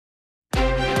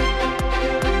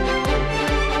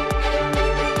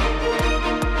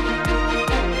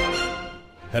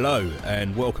Hello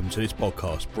and welcome to this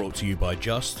podcast brought to you by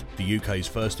Just, the UK's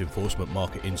first enforcement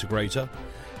market integrator,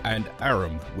 and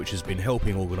Aram, which has been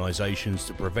helping organisations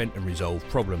to prevent and resolve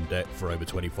problem debt for over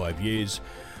 25 years,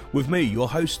 with me, your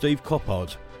host Steve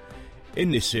Coppard.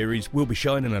 In this series, we'll be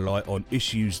shining a light on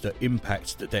issues that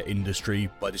impact the debt industry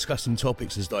by discussing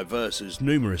topics as diverse as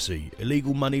numeracy,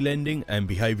 illegal money lending and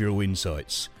behavioural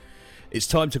insights. It's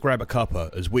time to grab a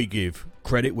cuppa as we give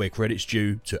credit where credit's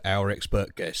due to our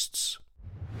expert guests.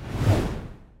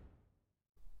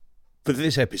 For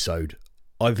this episode,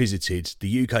 I visited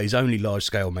the UK's only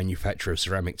large-scale manufacturer of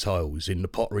ceramic tiles in the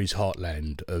Potteries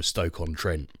heartland of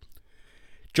Stoke-on-Trent.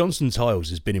 Johnson Tiles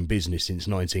has been in business since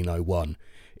 1901.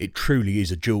 It truly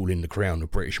is a jewel in the crown of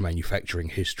British manufacturing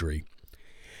history.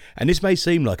 And this may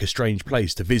seem like a strange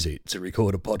place to visit to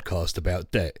record a podcast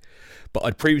about debt, but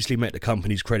I'd previously met the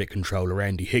company's credit controller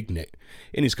Andrew Hignett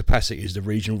in his capacity as the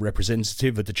regional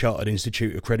representative of the Chartered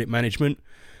Institute of Credit Management,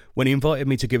 when he invited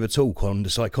me to give a talk on the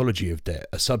psychology of debt,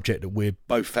 a subject that we're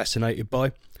both fascinated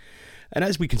by. And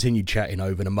as we continued chatting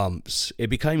over the months, it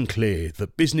became clear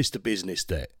that business-to-business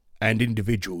debt and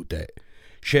individual debt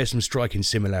share some striking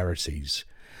similarities.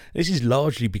 This is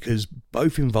largely because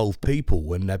both involve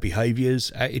people and their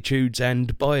behaviours, attitudes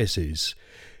and biases.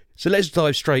 So let's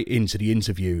dive straight into the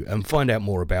interview and find out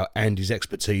more about Andy's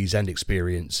expertise and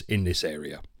experience in this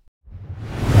area.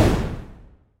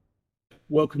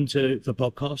 Welcome to the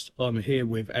podcast. I'm here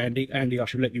with Andy. Andy, I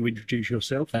should let you introduce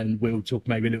yourself and we'll talk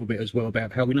maybe a little bit as well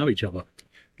about how we know each other.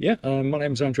 Yeah, my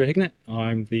name is Andrew Hignett.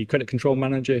 I'm the Credit Control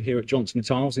Manager here at Johnson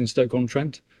Tiles in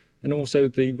Stoke-on-Trent and also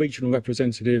the Regional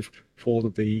Representative for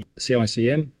the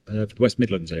CICM for the West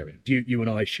Midlands area. You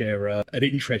and I share an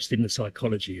interest in the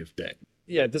psychology of debt.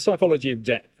 Yeah, the psychology of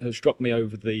debt has struck me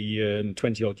over the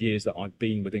 20-odd years that I've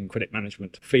been within credit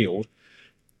management field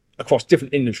across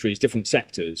different industries, different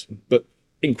sectors, but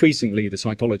increasingly the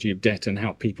psychology of debt and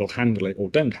how people handle it or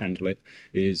don't handle it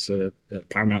is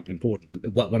paramount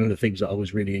important. One of the things that I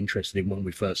was really interested in when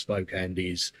we first spoke, Andy,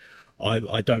 is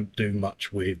I don't do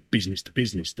much with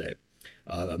business-to-business debt,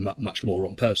 much more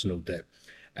on personal debt.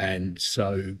 And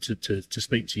so to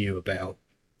speak to you about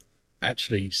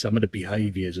actually some of the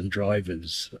behaviours and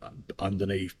drivers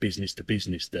underneath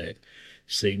business-to-business debt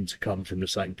seem to come from the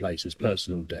same place as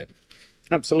personal debt.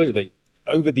 Absolutely.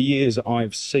 Over the years,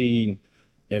 I've seen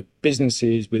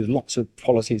businesses with lots of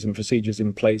policies and procedures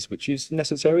in place, which is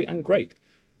necessary and great.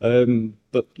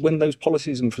 But when those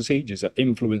policies and procedures are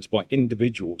influenced by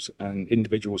individuals and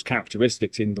individuals'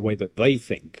 characteristics in the way that they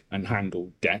think and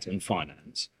handle debt and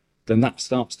finance, then that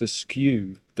starts to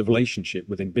skew the relationship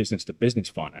within business-to-business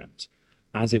finance,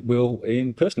 as it will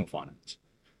in personal finance.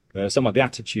 Some of the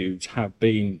attitudes have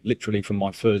been literally from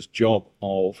my first job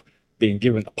of being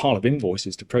given a pile of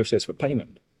invoices to process for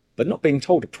payment, but not being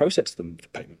told to process them for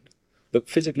payment, but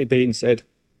physically being said,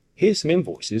 here's some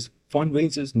invoices, find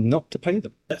reasons not to pay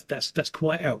them. That's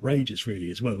quite outrageous really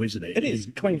as well, isn't it? It is.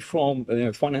 Coming from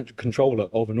a financial controller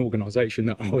of an organisation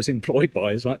that I was employed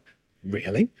by, is like,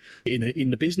 really?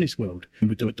 In the business world,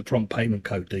 with the prompt payment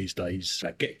code these days,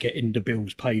 getting the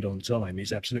bills paid on time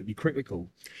is absolutely critical.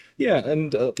 Yeah,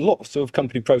 and lots of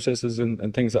company processes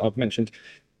and things that I've mentioned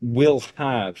will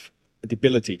have the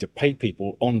ability to pay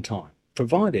people on time,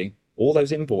 providing all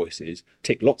those invoices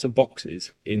tick lots of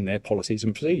boxes in their policies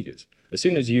and procedures. As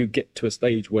soon as you get to a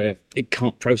stage where it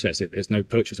can't process it, there's no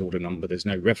purchase order number, there's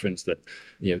no reference that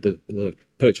the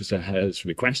purchaser has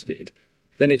requested,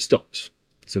 then it stops.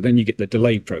 So then you get the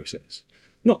delay process.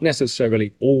 Not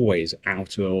necessarily always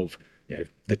out of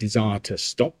the desire to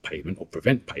stop payment or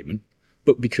prevent payment,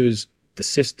 but because the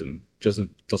system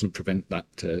doesn't prevent that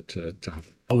to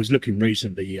happen. I was looking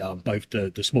recently, both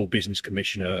the Small Business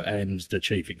Commissioner and the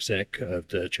Chief Exec of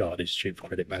the Chartered Institute for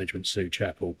Credit Management, Sue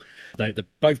Chappell, they've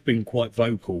both been quite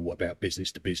vocal about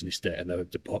business-to-business debt and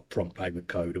the prompt payment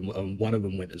code. And one of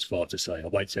them went as far to say, I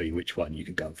won't tell you which one, you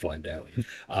can go and find out.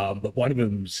 But one of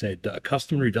them said that a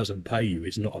customer who doesn't pay you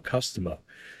is not a customer,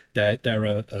 they're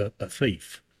a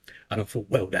thief. And I thought,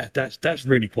 well, that's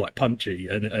really quite punchy,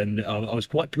 and I was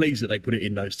quite pleased that they put it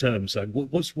in those terms. So,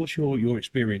 what's your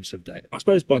experience of that? I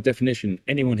suppose by definition,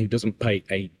 anyone who doesn't pay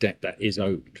a debt that is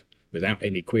owed without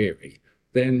any query,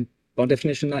 then by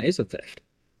definition that is a theft.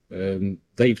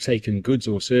 They've taken goods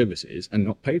or services and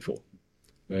not paid for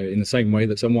them. In the same way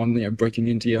that someone breaking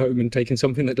into your home and taking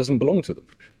something that doesn't belong to them,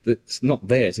 that's not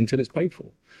theirs until it's paid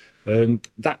for.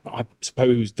 That I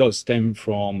suppose does stem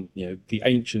from the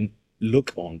ancient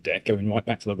look on debt, going right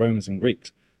back to the Romans and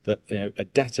Greeks, that a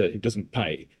debtor who doesn't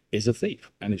pay is a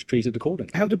thief and is treated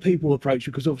accordingly. How do people approach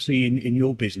you? Because obviously in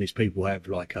your business, people have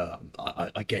like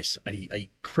I guess a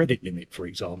credit limit, for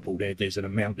example. There's an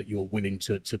amount that you're willing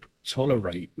to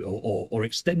tolerate or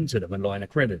extend to them a line of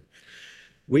credit.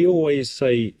 We always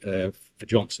say for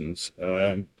Johnson's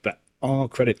that our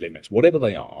credit limits, whatever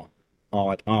they are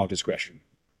at our discretion.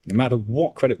 No matter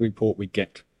what credit report we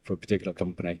get for a particular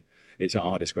company, it's at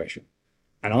our discretion.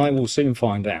 And I will soon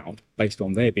find out, based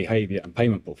on their behaviour and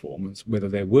payment performance, whether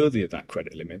they're worthy of that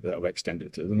credit limit that I've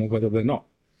extended to them or whether they're not.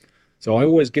 So I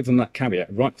always give them that caveat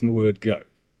right from the word go,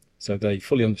 so they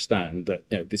fully understand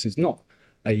that this is not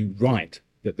a right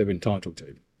that they're entitled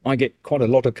to. I get quite a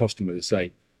lot of customers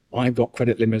say, I've got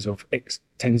credit limits of X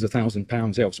tens of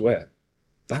 £1,000s elsewhere.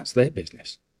 That's their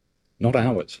business, not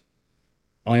ours.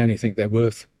 I only think they're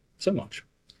worth so much.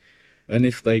 And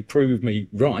if they prove me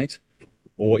right,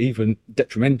 or even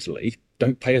detrimentally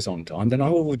don't pay us on time, then I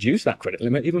will reduce that credit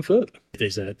limit even further.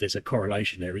 There's a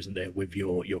correlation there, isn't there, with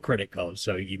your credit card?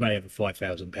 So you may have a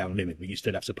 £5,000 limit, but you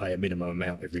still have to pay a minimum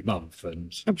amount every month.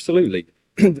 And absolutely,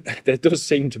 there does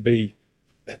seem to be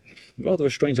rather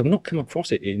a strange. I've not come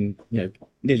across it in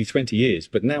nearly 20 years,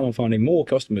 but now I'm finding more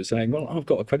customers saying, "Well, I've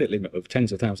got a credit limit of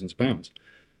tens of thousands of pounds,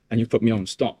 and you've put me on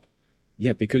stop."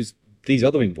 Yeah, because these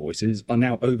other invoices are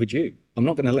now overdue. I'm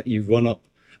not going to let you run up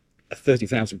a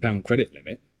 £30,000 credit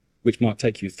limit, which might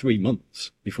take you 3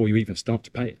 months before you even start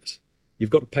to pay us. You've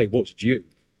got to pay what's due,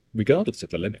 regardless of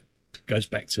the limit. Goes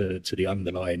back to the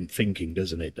underlying thinking,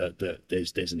 doesn't it? That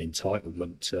there's an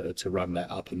entitlement to run that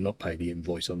up and not pay the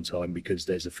invoice on time because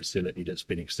there's a facility that's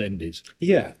been extended.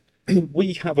 Yeah,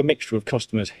 we have a mixture of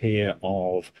customers here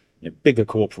of bigger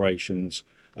corporations,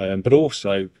 but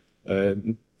also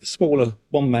smaller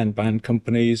one-man band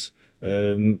companies,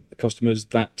 customers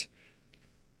that,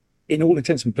 in all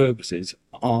intents and purposes,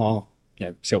 are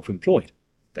self-employed.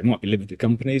 They might be limited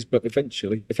companies, but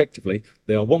effectively,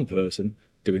 they are one person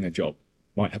doing a job.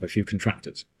 Might have a few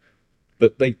contractors,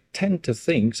 but they tend to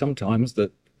think sometimes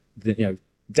that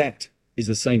debt is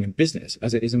the same in business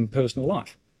as it is in personal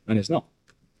life, and it's not.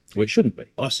 Well, it shouldn't be.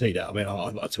 I see that. I mean,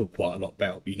 I talk quite a lot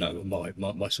about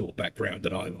my sort of background,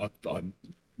 and I'm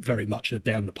very much a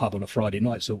down the pub on a Friday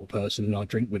night sort of person, and I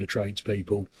drink with the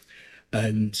tradespeople,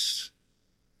 and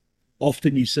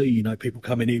often you see, people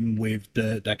coming in with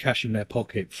their cash in their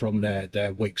pocket from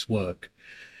their week's work.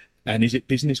 And is it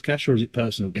business cash or is it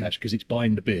personal cash? Because it's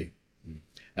buying the beer.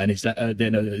 And is that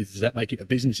does that make it a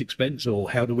business expense, or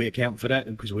how do we account for that?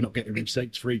 Because we're not getting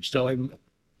receipts for each time.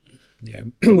 Yeah,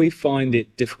 we find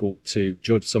it difficult to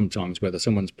judge sometimes whether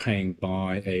someone's paying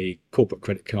by a corporate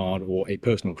credit card or a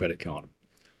personal credit card.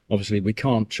 Obviously, we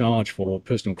can't charge for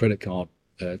personal credit card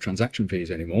transaction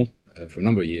fees anymore for a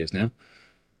number of years now.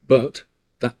 But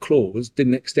that clause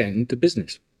didn't extend to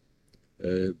business.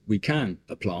 We can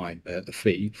apply a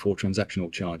fee for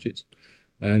transactional charges,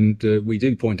 and we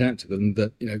do point out to them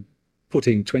that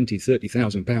putting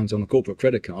 £20,000–30,000 on a corporate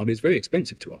credit card is very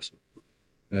expensive to us.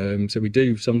 So we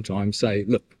do sometimes say,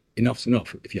 look, enough's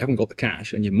enough. If you haven't got the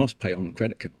cash and you must pay on a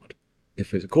credit card,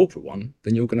 if there's a corporate one,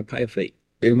 then you're going to pay a fee.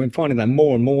 And we're finding that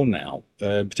more and more now,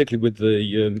 particularly with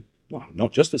the well,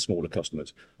 not just the smaller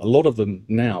customers. A lot of them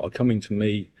now are coming to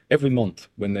me every month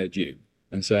when they're due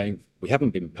and saying, we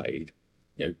haven't been paid,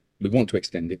 we want to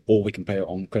extend it, or we can pay it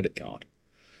on credit card.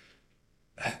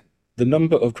 The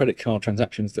number of credit card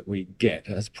transactions that we get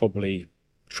has probably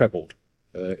trebled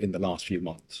in the last few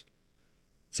months.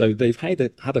 So they've had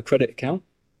a credit account,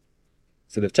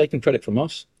 so they've taken credit from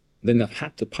us, then they've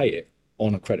had to pay it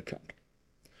on a credit card.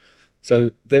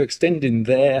 So they're extending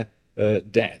their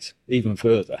debt even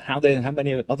further. How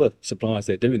many other suppliers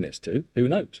they're doing this to, who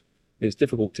knows? It's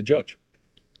difficult to judge.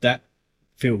 That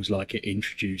feels like it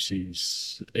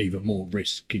introduces even more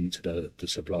risk into the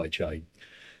supply chain.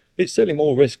 It's certainly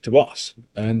more risk to us,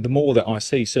 and the more that I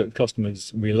see certain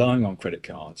customers relying on credit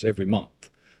cards every month,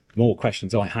 the more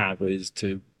questions I have as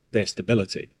to their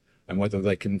stability and whether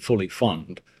they can fully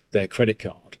fund their credit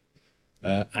card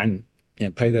and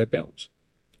pay their bills.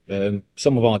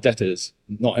 Some of our debtors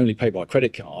not only pay by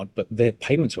credit card, but their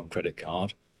payments on credit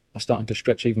card are starting to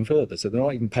stretch even further. So they're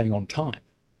not even paying on time,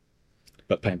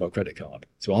 but paying by credit card.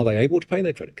 So are they able to pay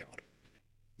their credit card?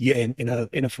 Yeah, in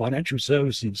a financial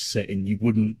services setting, you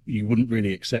wouldn't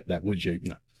really accept that, would you?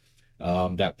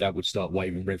 No. That would start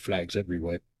waving red flags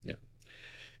everywhere. Yeah.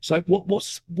 So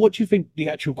what do you think the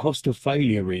actual cost of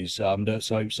failure is?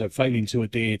 So failing to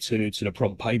adhere to the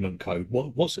prompt payment code,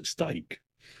 what's at stake?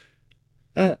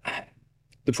 The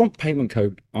prompt payment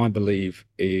code, I believe,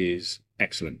 is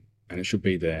excellent and it should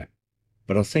be there.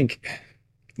 But I think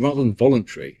rather than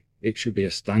voluntary, it should be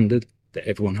a standard that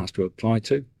everyone has to apply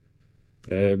to.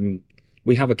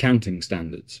 We have accounting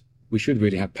standards. We should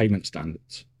really have payment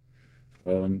standards.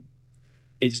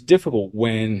 It's difficult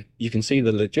when you can see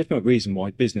the legitimate reason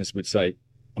why business would say,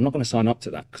 I'm not going to sign up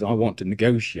to that because I want to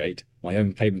negotiate my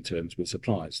own payment terms with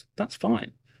suppliers. That's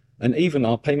fine. And even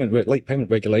our late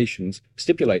payment regulations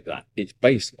stipulate that it's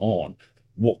based on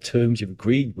what terms you've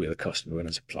agreed with a customer and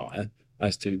a supplier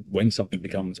as to when something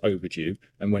becomes overdue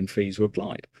and when fees are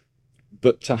applied.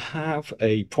 But to have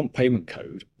a prompt payment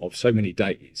code of so many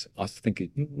days, I think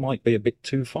it might be a bit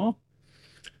too far,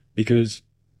 because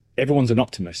everyone's an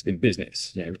optimist in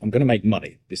business. I'm going to make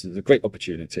money. This is a great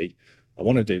opportunity. I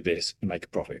want to do this and make a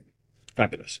profit.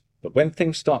 Fabulous. But when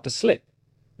things start to slip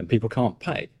and people can't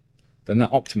pay, then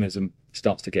that optimism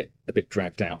starts to get a bit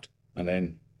dragged out, and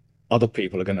then other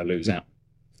people are going to lose out.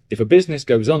 If a business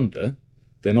goes under,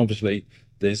 then obviously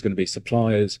there's going to be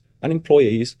suppliers and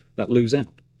employees that lose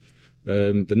out.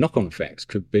 The knock-on effects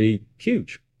could be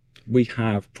huge. We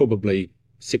have probably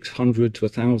 600 to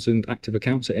 1,000 active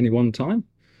accounts at any one time.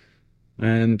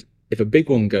 And if a big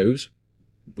one goes,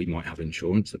 we might have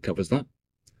insurance that covers that.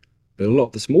 But a lot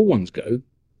of the small ones go,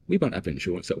 we won't have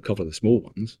insurance that will cover the small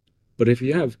ones. But if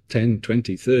you have 10,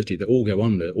 20, 30 that all go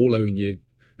under, all owing you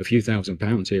a few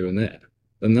 £1,000s here and there,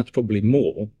 then that's probably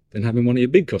more than having one of your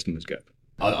big customers go.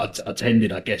 I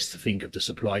tended, I guess, to think of the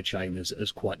supply chain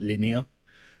as quite linear,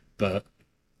 but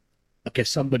I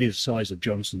guess somebody the size of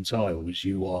Johnson Tiles,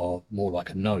 you are more like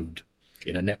a node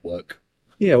in a network.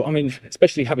 Yeah, well, I mean,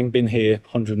 especially having been here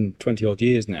 120 odd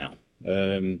years now,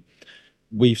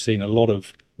 we've seen a lot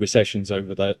of recessions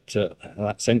over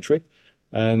that century,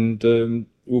 and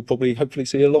we'll probably hopefully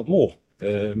see a lot more,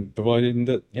 providing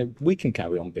that we can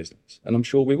carry on business, and I'm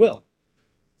sure we will.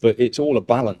 But it's all a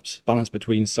balance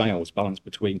between sales, balance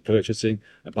between purchasing,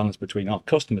 a balance between our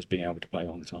customers being able to pay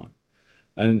on time.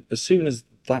 And as soon as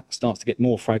that starts to get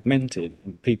more fragmented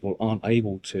and people aren't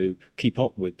able to keep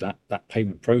up with that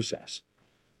payment process,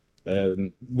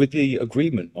 with the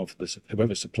agreement of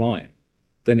whoever's supplying,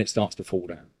 then it starts to fall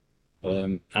down.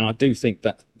 And I do think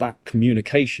that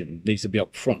communication needs to be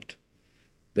up front.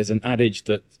 There's an adage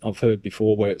that I've heard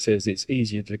before where it says it's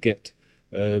easier to get,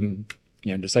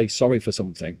 to say sorry for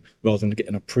something rather than to get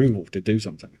an approval to do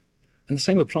something. And the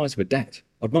same applies with debt.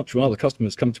 I'd much rather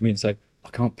customers come to me and say, I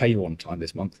can't pay you on time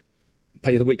this month.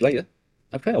 Pay you the week later.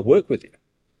 Okay, I'll work with you.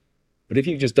 But if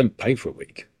you just don't pay for a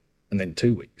week, and then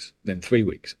 2 weeks, then 3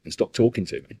 weeks, and stop talking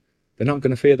to me, then I'm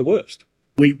going to fear the worst.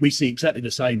 We see exactly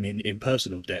the same in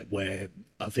personal debt, where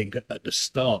I think at the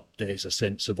start there's a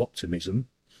sense of optimism.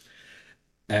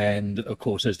 And of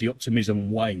course, as the optimism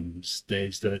wanes,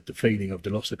 there's the feeling of the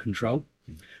loss of control.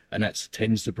 And that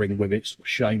tends to bring with it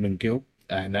shame and guilt.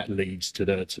 And that leads to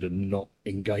the not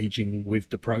engaging with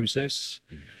the process.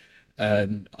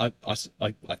 And I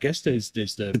guess there's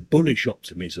the bullish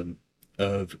optimism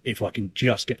of, if I can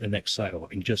just get the next sale,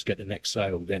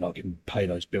 then I can pay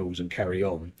those bills and carry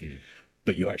on.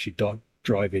 But you're actually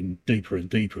driving deeper and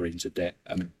deeper into debt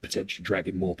and potentially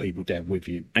dragging more people down with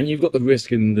you. And you've got the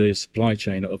risk in the supply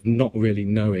chain of not really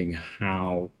knowing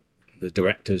how the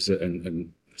directors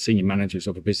and senior managers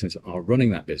of a business are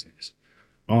running that business.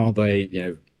 Are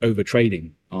they, over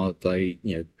trading? Are they,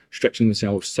 stretching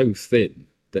themselves so thin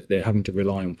that they're having to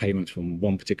rely on payments from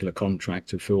one particular contract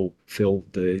to fill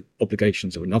the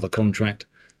obligations of another contract?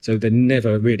 So they're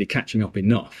never really catching up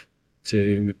enough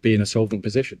to be in a solvent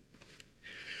position.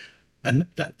 And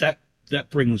that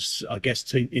brings, I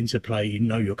guess, into play,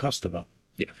 know your customer.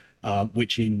 Yeah.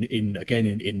 Which in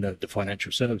the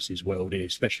financial services world,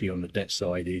 especially on the debt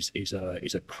side, is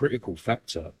a critical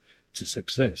factor to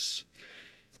success.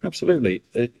 Absolutely.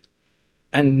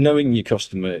 And knowing your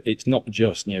customer, it's not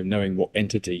just knowing what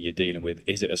entity you're dealing with.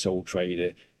 Is it a sole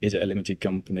trader? Is it a limited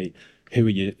company? Who are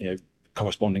you,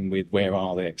 corresponding with? Where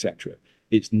are they, etc.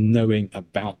 It's knowing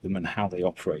about them and how they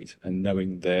operate, and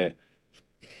knowing their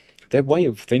way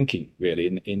of thinking, really,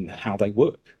 in how they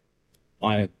work.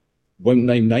 I won't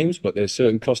name names, but there's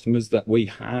certain customers that we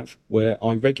have where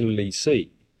I regularly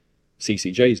see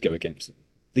CCJs go against them.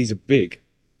 These are big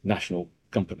national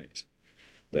companies.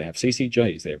 They have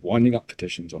CCJs, they're winding up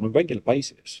petitions on a regular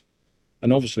basis.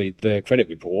 And obviously their credit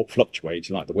report fluctuates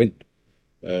like the wind.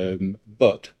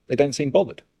 But they don't seem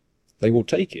bothered. They will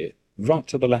take it right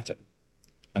to the letter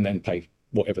and then pay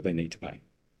whatever they need to pay.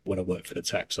 When I worked for the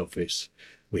tax office,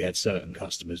 we had certain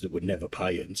customers that would never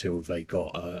pay it until they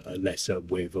got a letter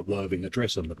with a Worthing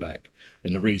address on the back.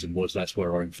 And the reason was that's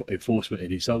where our enforcement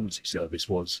and insolvency service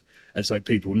was. And so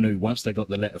people knew once they got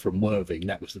the letter from Worthing,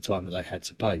 that was the time that they had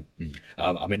to pay.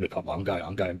 I mean, look, I'm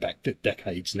going back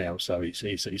decades now, so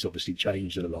it's obviously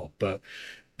changed a lot. But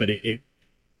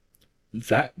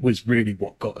that was really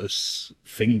what got us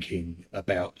thinking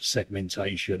about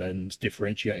segmentation and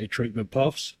differentiated treatment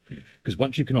paths. Because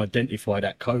once you can identify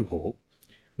that cohort,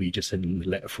 well, you just send them the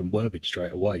letter from Worthing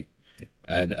straight away.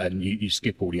 And you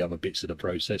skip all the other bits of the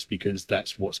process because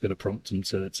that's what's going to prompt them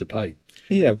to pay.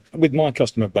 Yeah, with my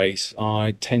customer base,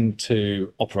 I tend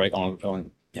to operate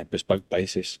on a bespoke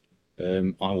basis.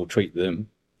 I will treat them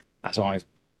as I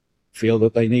feel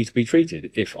that they need to be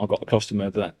treated. If I've got a customer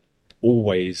that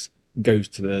always goes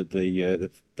to the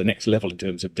next level in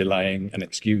terms of delaying and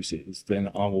excuses,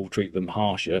 then I will treat them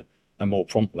harsher and more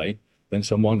promptly than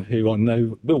someone who I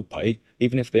know will pay,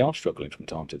 even if they are struggling from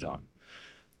time to time.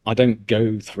 I don't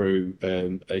go through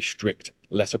a strict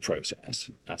letter process,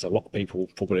 as a lot of people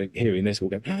probably hearing this will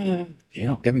go,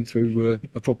 yeah, going through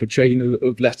a proper chain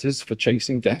of letters for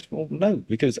chasing debt. Well, no,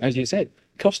 because as you said,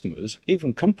 customers,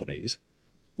 even companies,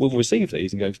 will receive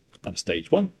these and go, that's stage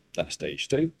 1, that's stage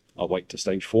 2. I'll wait till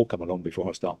stage 4 come along before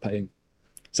I start paying.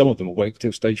 Some of them will wait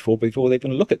till stage 4 before they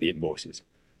even look at the invoices.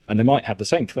 And they might have the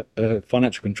same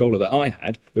financial controller that I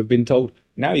had, who've been told,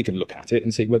 now you can look at it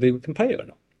and see whether you can pay it or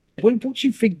not. What do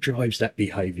you think drives that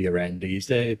behaviour, Andy? Is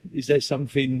there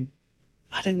something?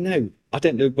 I don't know. I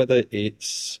don't know whether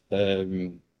it's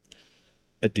a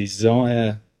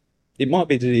desire. It might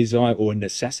be the desire or a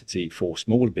necessity for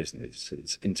smaller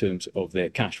businesses in terms of their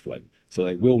cash flow. So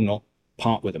they will not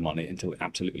part with the money until they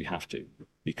absolutely have to,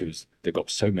 because they've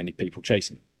got so many people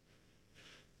chasing them.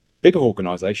 Bigger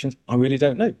organisations, I really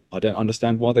don't know. I don't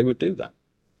understand why they would do that.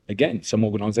 Again, some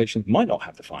organisations might not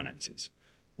have the finances.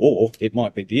 Or it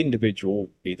might be the individual,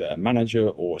 either a manager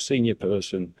or a senior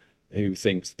person, who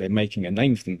thinks they're making a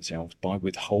name for themselves by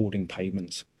withholding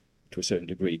payments to a certain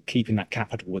degree, keeping that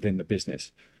capital within the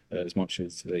business as much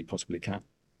as they possibly can.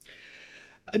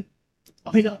 And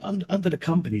I mean, under the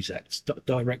Companies Act,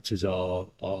 directors are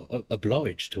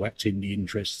obliged to act in the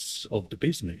interests of the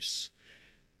business.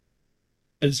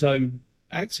 And so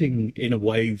acting in a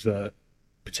way that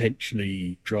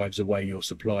potentially drives away your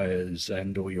suppliers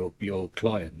and or your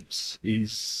clients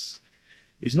is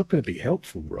not going to be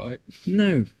helpful, right?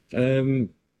 No,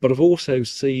 but I've also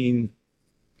seen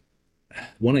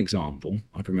one example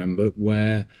I can remember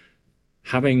where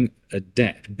having a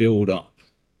debt build up,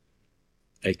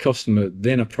 a customer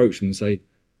then approached them and say,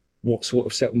 what sort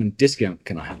of settlement discount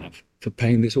can I have for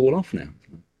paying this all off now?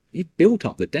 You've built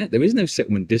up the debt. There is no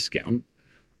settlement discount.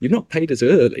 You've not paid us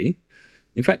early.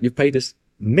 In fact, you've paid us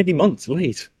many months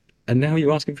late, and now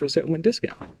you're asking for a settlement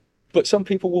discount. But some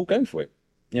people will go for it.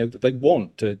 You know, they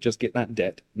want to just get that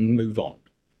debt and move on.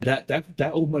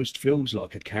 That almost feels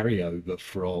like a carryover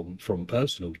from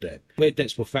personal debt, where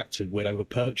debts were factored when they were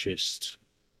purchased,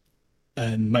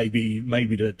 and maybe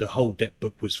the whole debt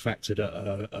book was factored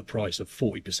at a price of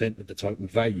 40% of the total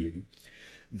value.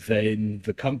 Then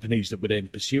the companies that were then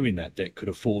pursuing that debt could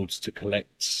afford to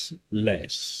collect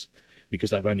less,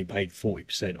 because they've only paid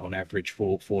 40% on average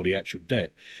for the actual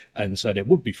debt. And so there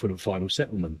would be full and final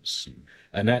settlements.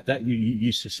 And that you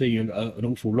used to see an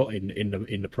awful lot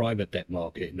in the private debt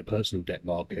market, in the personal debt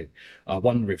market. I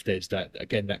wonder if there's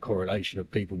that correlation of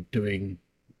people doing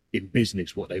in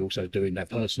business what they also do in their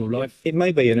personal life. It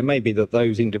may be, and it may be that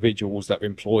those individuals that are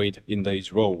employed in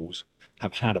these roles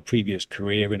have had a previous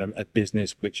career in a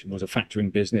business which was a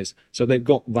factoring business. So they've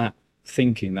got that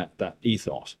thinking, that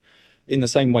ethos. In the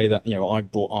same way that, you know, I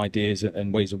brought ideas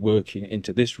and ways of working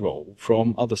into this role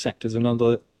from other sectors and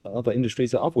other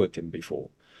industries that I've worked in before.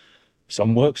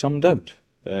 Some work, some don't.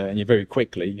 And you very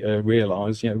quickly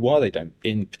realise, you know, why they don't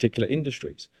in particular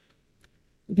industries.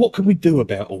 What can we do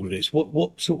about all of this?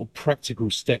 What sort of practical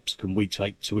steps can we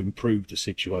take to improve the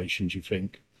situation, do you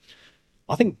think?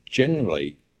 I think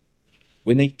generally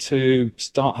we need to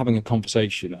start having a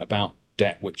conversation about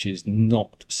debt which is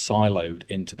not siloed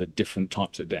into the different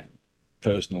types of debt.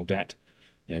 Personal debt,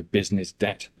 you know, business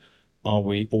debt. Are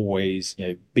we always, you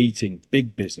know, beating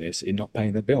big business in not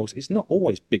paying their bills? It's not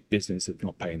always big business that's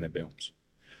not paying their bills.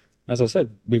 As I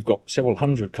said, we've got several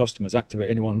hundred customers active at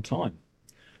any one time.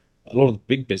 A lot of the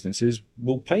big businesses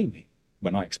will pay me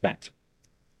when I expect,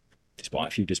 despite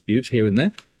a few disputes here and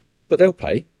there, but they'll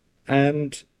pay.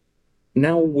 And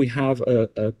now we have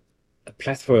a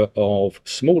plethora of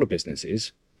smaller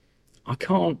businesses. I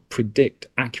can't predict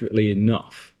accurately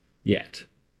enough yet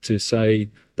to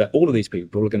say that all of these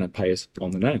people are going to pay us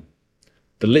on the nose.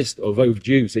 The list of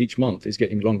overdues each month is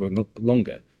getting longer and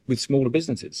longer with smaller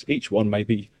businesses. Each one may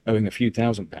be owing a few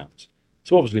 £1,000s.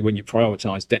 So obviously when you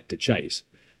prioritise debt to chase,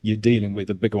 you're dealing with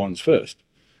the bigger ones first.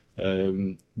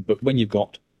 But when you've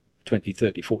got 20,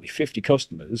 30, 40, 50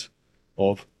 customers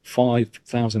of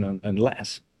 5,000 and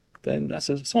less, then that's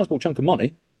a sizable chunk of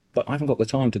money, but I haven't got the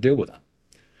time to deal with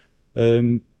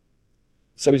that.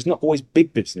 So it's not always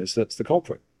big business that's the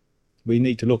culprit. We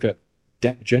need to look at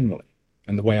debt generally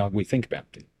and the way we think about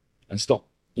it, and stop,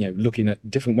 looking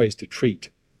at different ways to treat,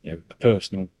 a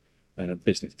personal and a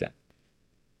business debt.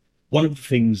 One of the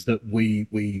things that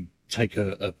we take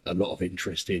a lot of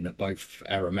interest in at both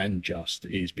Aram and Just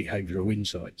is behavioural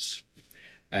insights.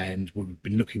 And we've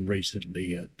been looking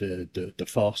recently at the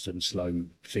fast and slow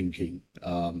thinking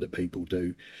that people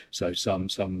do. So some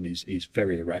is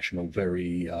very irrational,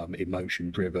 very emotion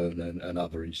driven, and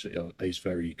other is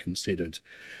very considered.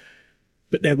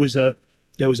 But there was a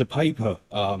paper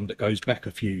that goes back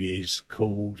a few years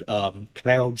called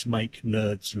 "Clouds Make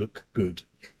Nerds Look Good."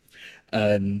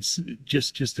 And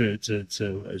just to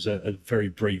as a very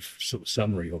brief sort of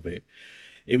summary of it,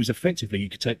 it was effectively, you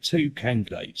could take two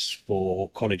candidates for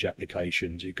college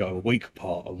applications. You go a week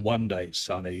apart, and one day it's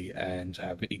sunny and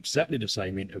have exactly the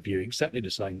same interview, exactly the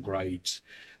same grades,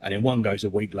 and then one goes a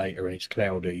week later and it's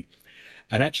cloudy.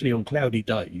 And actually, on cloudy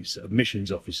days,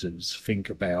 admissions officers think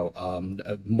about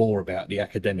more about the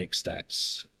academic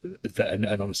stats, and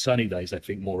on sunny days they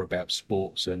think more about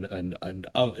sports and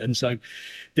so.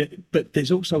 But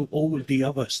there's also all of the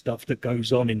other stuff that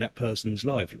goes on in that person's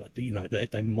life. Like,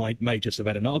 they may just have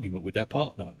had an argument with their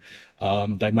partner.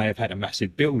 They may have had a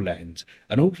massive bill land,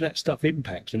 and all of that stuff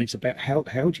impacts. And it's about how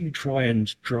do you try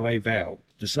and drive out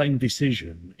the same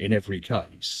decision in every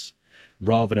case,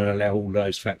 rather than allow all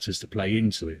those factors to play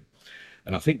into it.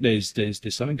 And I think there's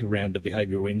something around the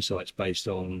behavioural insights based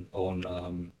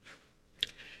on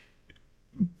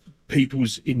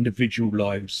people's individual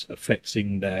lives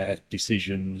affecting their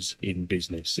decisions in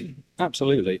business.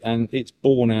 Absolutely, and it's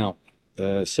borne out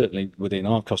certainly within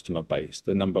our customer base,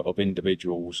 the number of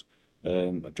individuals,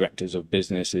 directors of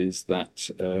businesses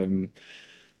that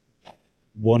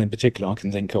one in particular I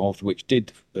can think of, which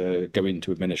did go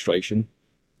into administration.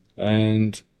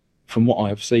 And from what I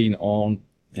have seen on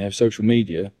social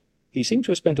media, he seemed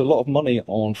to have spent a lot of money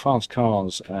on fast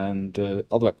cars and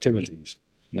other activities.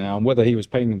 Now, whether he was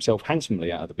paying himself handsomely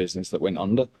out of the business that went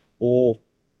under, or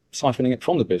siphoning it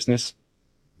from the business,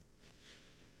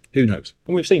 who knows?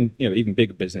 And we've seen, even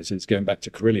bigger businesses going back to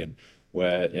Carillion,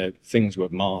 where things were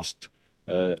masked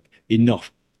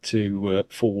enough to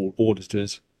fool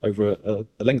auditors over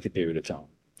a lengthy period of time.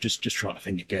 Just trying to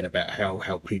think again about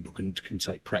how people can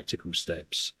take practical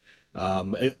steps. Are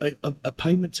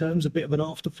payment terms a bit of an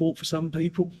afterthought for some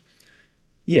people?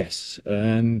 Yes,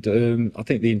 and I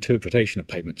think the interpretation of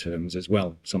payment terms as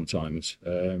well sometimes.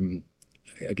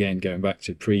 Again, going back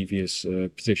to previous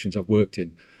positions I've worked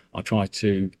in, I try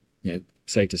to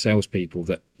say to salespeople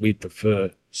that we'd prefer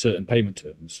certain payment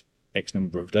terms, X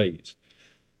number of days.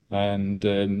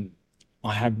 And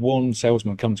I had one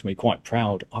salesman come to me quite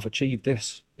proud, I've achieved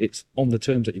this. It's on the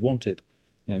terms that you wanted,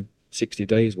 60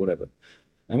 days, whatever.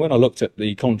 And when I looked at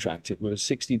the contract, it was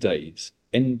 60 days,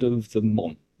 end of the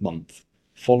month,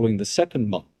 following the second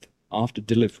month after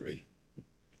delivery.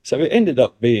 So it ended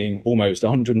up being almost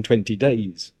 120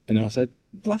 days. And I said,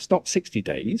 well, that's not 60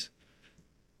 days.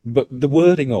 But the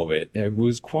wording of it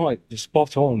was quite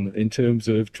spot on in terms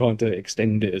of trying to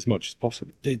extend it as much as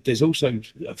possible. There's also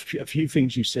a few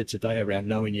things you said today around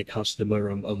knowing your customer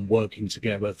and working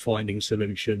together, finding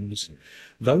solutions.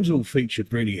 Those all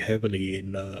featured really heavily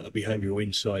in a behavioural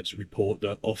insights report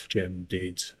that Ofgem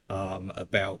did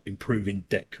about improving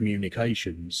debt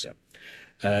communications.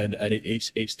 And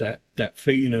it's that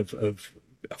feeling of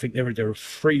I think there are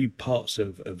three parts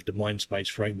of the mind space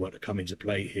framework that come into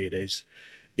play here. There's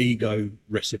ego,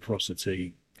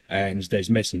 reciprocity, and there's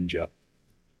messenger.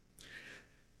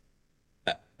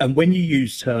 And when you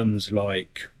use terms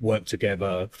like work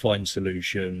together, find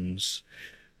solutions,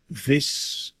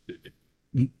 this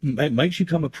makes you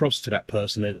come across to that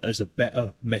person as a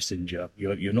better messenger.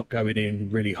 You're not going in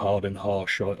really hard and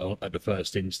harsh at the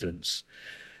first instance.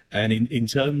 And in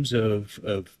terms of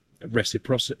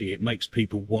reciprocity, it makes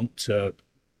people want to,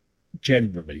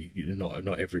 generally,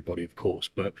 not everybody of course,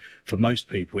 but for most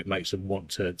people it makes them want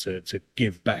to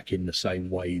give back in the same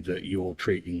way that you're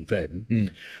treating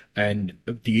them. And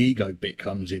the ego bit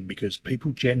comes in because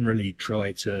people generally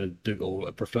try to do or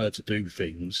prefer to do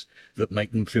things that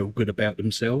make them feel good about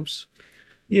themselves.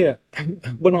 Yeah,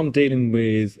 when I'm dealing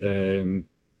with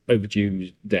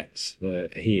overdue debts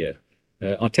here,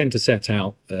 I tend to set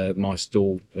out my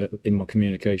stall in my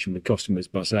communication with customers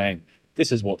by saying,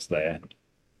 this is what's there.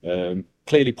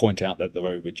 Clearly point out that they're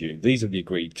overdue. These are the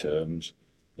agreed terms,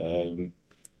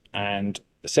 and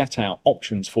set out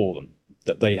options for them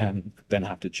that they then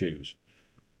have to choose.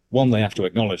 One, they have to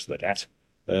acknowledge the debt,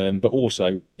 but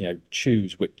also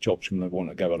choose which option they want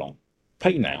to go along.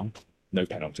 Pay now, no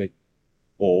penalty,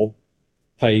 or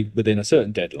pay within a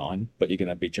certain deadline, but you're going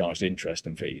to be charged interest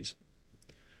and fees.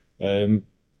 Don't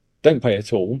pay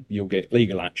at all, you'll get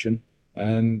legal action,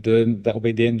 and that'll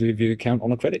be the end of your account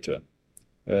on a credit term.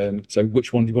 So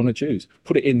which one do you want to choose?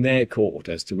 Put it in their court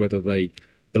as to whether they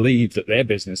believe that their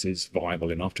business is viable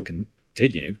enough to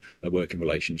continue a working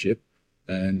relationship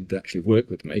and actually work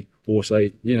with me, or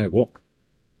say, you know what,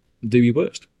 do your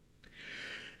worst.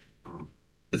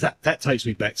 That takes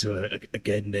me back to,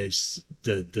 again, there's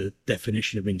the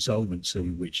definition of insolvency,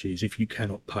 which is if you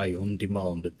cannot pay on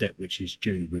demand a debt which is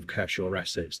due with cash or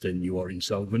assets, then you are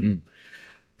insolvent.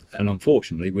 And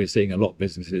unfortunately, we're seeing a lot of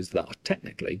businesses that are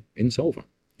technically insolvent.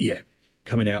 Yeah.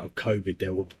 Coming out of COVID,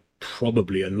 there were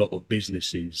probably a lot of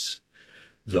businesses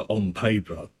that on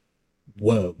paper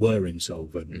were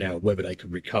insolvent. Now, whether they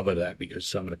could recover that because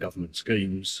some of the government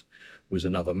schemes was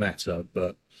another matter,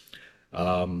 but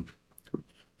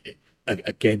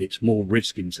again, it's more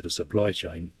risk into the supply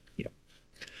chain.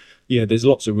 Yeah, there's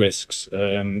lots of risks.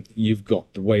 You've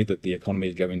got the way that the economy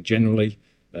is going generally.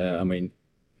 I mean,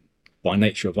 by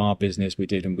nature of our business, we're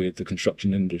dealing with the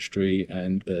construction industry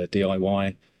and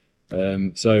DIY.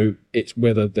 So it's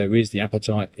whether there is the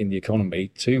appetite in the economy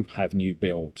to have new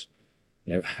builds.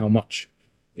 You know, how much,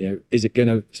 is it going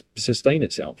to sustain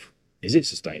itself? Is it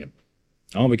sustainable?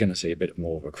 Are we going to see a bit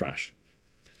more of a crash?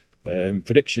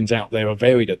 Predictions out there are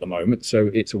varied at the moment, so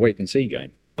it's a wait and see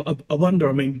game. I wonder,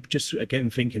 I mean, just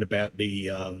again thinking about the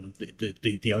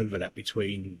overlap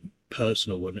between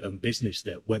personal and business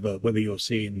debt, whether you're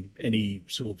seeing any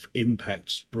sort of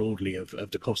impacts broadly of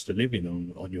the cost of living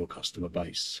on your customer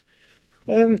base.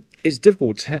 It's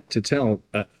difficult to tell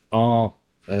our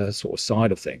sort of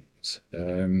side of things.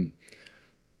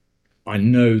 I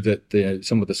know that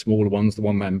some of the smaller ones, the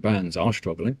one-man bands, are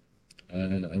struggling.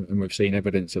 And we've seen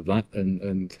evidence of that,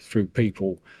 and through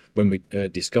people, when we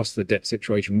discuss the debt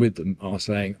situation with them, are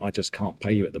saying, I just can't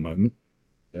pay you at the moment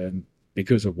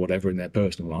because of whatever in their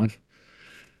personal life.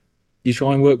 You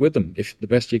try and work with them if the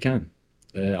best you can.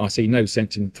 I see no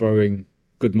sense in throwing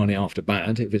good money after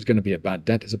bad. If it's going to be a bad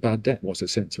debt, it's a bad debt. What's the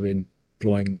sense of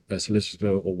employing a solicitor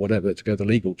or whatever to go the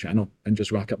legal channel and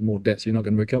just rack up more debts you're not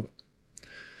going to recover?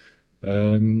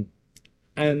 And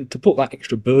to put that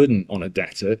extra burden on a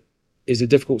debtor is a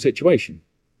difficult situation,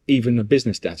 even a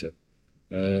business debtor.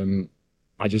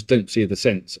 I just don't see the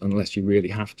sense unless you really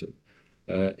have to,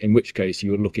 in which case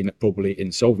you're looking at probably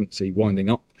insolvency,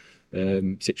 winding up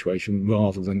situation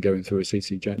rather than going through a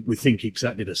CCJ. We think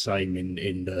exactly the same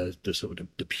in the sort of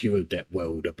the pure debt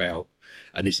world about,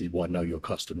 and this is why know your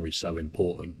customer is so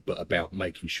important, but about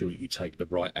making sure you take the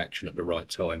right action at the right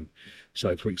time.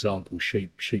 So, for example,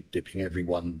 sheep dipping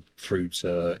everyone through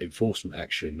to enforcement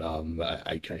action,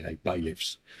 aka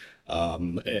bailiffs.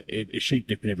 Sheep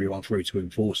dipping everyone through to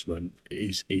enforcement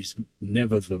is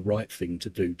never the right thing to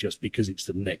do, just because it's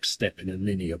the next step in a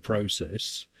linear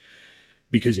process.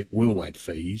 Because it will add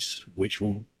fees, which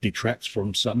will detract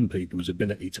from some people's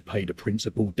ability to pay the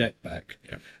principal debt back.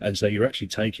 Yeah. And so you're actually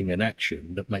taking an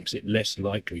action that makes it less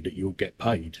likely that you'll get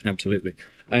paid. Absolutely.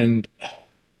 And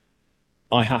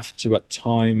I have to at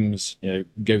times,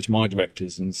 go to my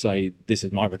directors and say, this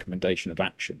is my recommendation of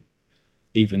action,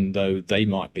 even though they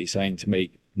might be saying to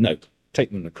me, no,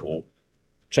 take them to court,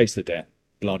 chase the debt,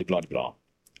 blah, blah, blah, blah.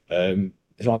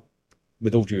 It's like,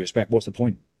 with all due respect, what's the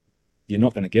point? You're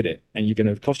not going to get it, and you're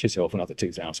going to cost yourself another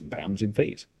 £2,000 in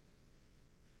fees.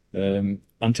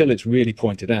 Until it's really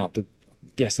pointed out that,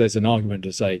 yes, there's an argument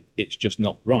to say it's just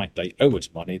not right. They owe us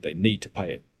money. They need to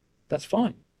pay it. That's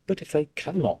fine. But if they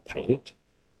cannot pay it,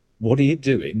 what are you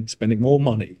doing spending more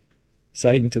money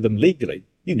saying to them legally,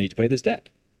 you need to pay this debt?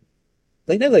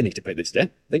 They know they need to pay this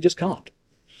debt. They just can't.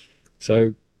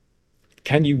 So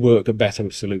can you work a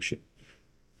better solution?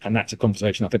 And that's a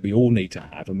conversation I think we all need to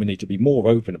have, and we need to be more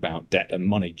open about debt and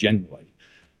money generally.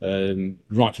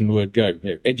 Right from the word go,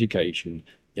 education,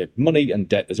 money and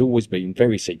debt has always been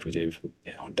very secretive.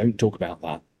 Don't talk about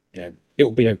that.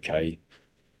 It'll be okay.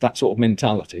 That sort of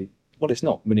mentality. Well, it's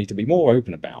not. We need to be more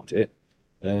open about it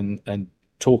and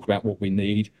talk about what we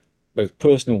need, both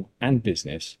personal and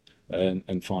business,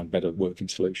 and find better working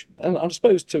solutions. And I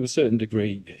suppose to a certain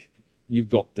degree, you've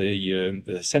got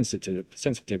the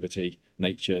sensitivity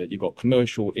nature, you've got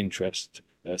commercial interest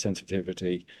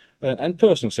sensitivity, and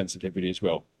personal sensitivity as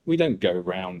well. We don't go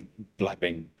around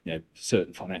blabbing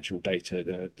certain financial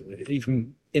data,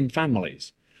 even in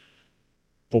families.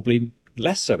 Probably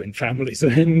less so in families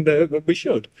than we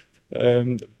should.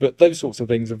 But those sorts of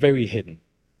things are very hidden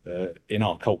in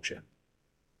our culture.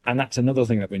 And that's another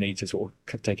thing that we need to sort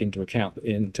of take into account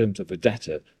in terms of the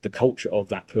debtor, the culture of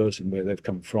that person, where they've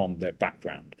come from, their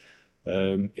background.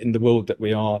 In the world that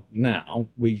we are now,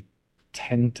 we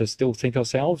tend to still think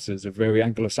ourselves as a very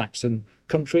Anglo-Saxon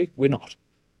country. We're not.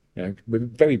 We're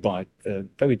very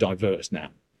diverse now,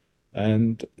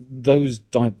 and those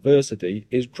diversity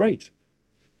is great.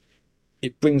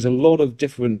 It brings a lot of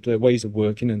different ways of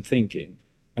working and thinking,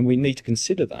 and we need to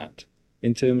consider that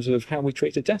in terms of how we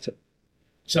treat a debtor.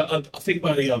 So I think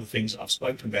one of the other things I've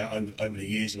spoken about over the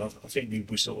years, and I think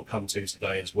we sort of come to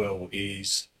today as well,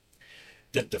 is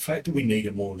that the fact that we need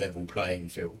a more level playing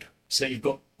field. So you've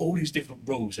got all these different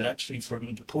rules, and actually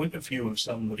from the point of view of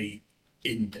somebody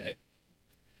in debt,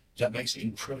 that makes it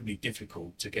incredibly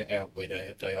difficult to get out where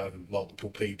they owe multiple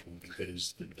people,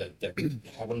 because they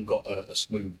haven't got a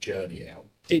smooth journey out.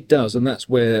 It does, and that's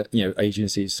where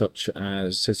agencies such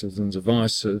as Citizens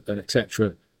Advice and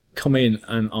etc. come in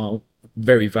and are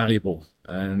very valuable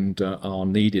and are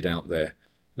needed out there.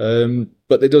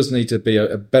 But there does need to be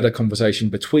a better conversation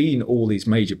between all these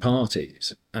major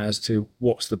parties as to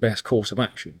what's the best course of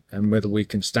action and whether we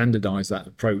can standardise that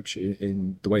approach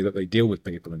in the way that they deal with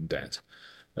people in debt.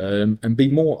 And be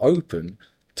more open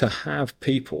to have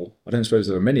people, I don't suppose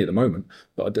there are many at the moment,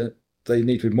 but they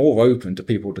need to be more open to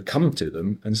people to come to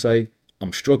them and say,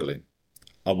 I'm struggling,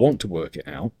 I want to work it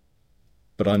out,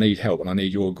 but I need help and I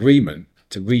need your agreement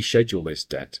to reschedule this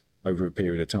debt over a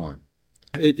period of time.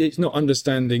 It's not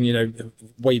understanding,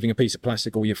 waving a piece of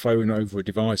plastic or your phone over a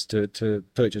device to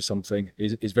purchase something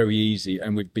is very easy,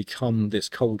 and we've become this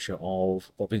culture of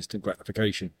instant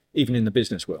gratification, even in the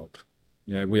business world.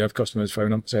 We have customers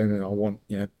phone up saying, I want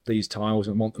these tiles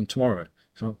and want them tomorrow.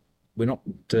 So we're not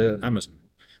Amazon.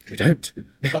 We don't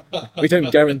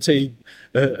guarantee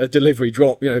a delivery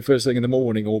drop first thing in the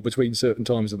morning or between certain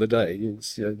times of the day.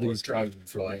 It's these drones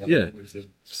flying up.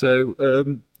 So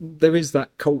there is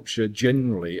that culture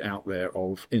generally out there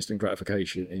of instant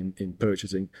gratification in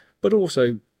purchasing, but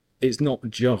also it's not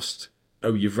just,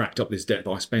 oh, you've racked up this debt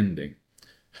by spending.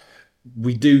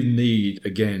 We do need,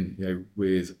 again,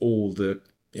 with all the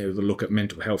the look at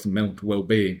mental health and mental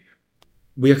well-being,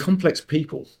 we are complex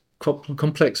people,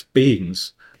 complex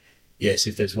beings. Yes,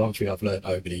 if there's one thing I've learned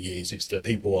over the years, it's that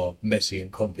people are messy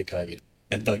and complicated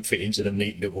and don't fit into the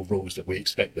neat little rules that we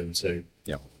expect them to.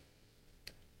 Yeah.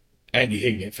 Andy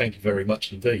Hignett, thank you very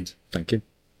much indeed. Thank you.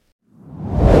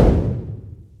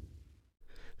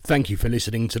 Thank you for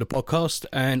listening to the podcast,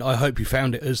 and I hope you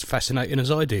found it as fascinating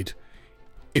as I did.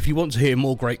 If you want to hear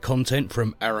more great content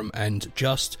from Aram and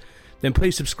Just, then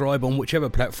please subscribe on whichever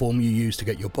platform you use to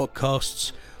get your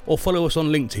podcasts, or follow us on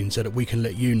LinkedIn so that we can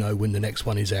let you know when the next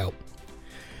one is out.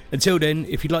 Until then,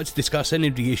 if you'd like to discuss any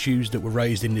of the issues that were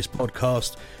raised in this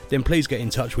podcast, then please get in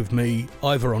touch with me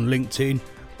either on LinkedIn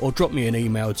or drop me an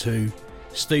email to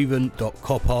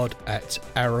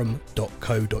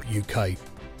stephen.coppard@aram.co.uk.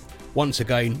 Once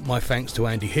again, my thanks to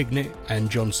Andy Hignett and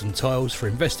Johnson Tiles for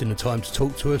investing the time to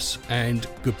talk to us, and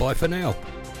goodbye for now.